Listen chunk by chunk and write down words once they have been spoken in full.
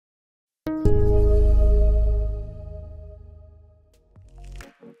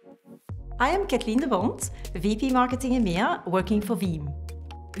I am Kathleen de Bond, VP Marketing EMEA, working for Veeam.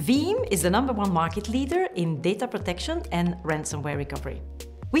 Veeam is the #1 market leader in data protection and ransomware recovery.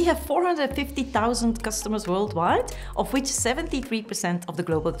 We have 450,000 customers worldwide, of which 73% of the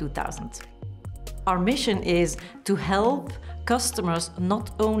Global 2000. Our mission is to help customers not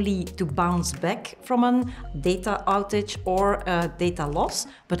only to bounce back from a data outage or a data loss,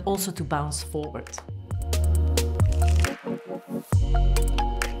 but also to bounce forward.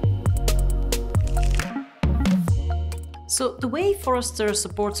 So the way Forrester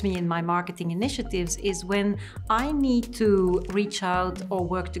supports me in my marketing initiatives is when I need to reach out or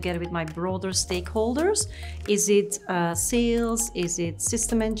work together with my broader stakeholders. Is it sales? Is it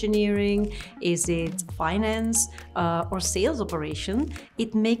system engineering? Is it finance or sales operation?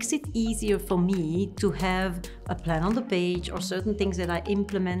 It makes it easier for me to have a plan on the page or certain things that I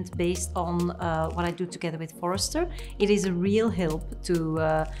implement based on what I do together with Forrester. It is a real help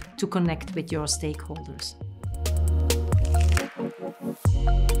to connect with your stakeholders.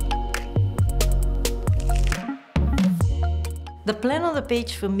 The plan on the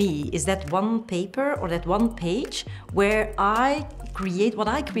page for me is that one paper or that one page where I create what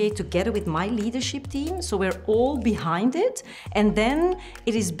I create together with my leadership team. So we're all behind it, and then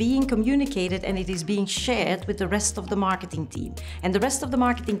it is being communicated and it is being shared with the rest of the marketing team. And the rest of the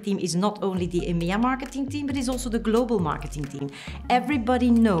marketing team is not only the EMEA marketing team, but is also the global marketing team.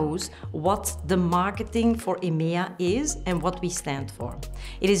 Everybody knows what the marketing for EMEA is and what we stand for.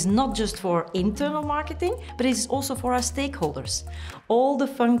 It is not just for internal marketing, but it is also for our stakeholders. All the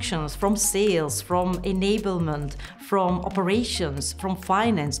functions from sales, from enablement, from operations, from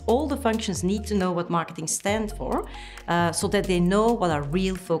finance, all the functions need to know what marketing stands for so that they know what our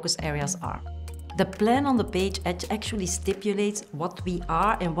real focus areas are. The plan on the page actually stipulates what we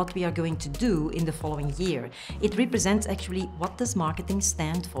are and what we are going to do in the following year. It represents actually what does marketing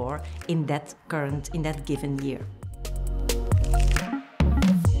stand for in that given year.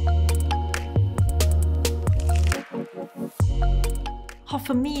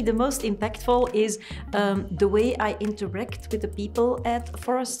 For me, the most impactful is the way I interact with the people at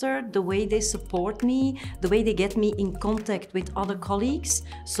Forrester, the way they support me, the way they get me in contact with other colleagues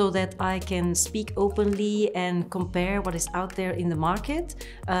so that I can speak openly and compare what is out there in the market.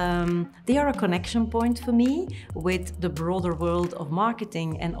 They are a connection point for me with the broader world of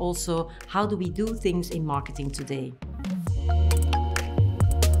marketing and also how do we do things in marketing today.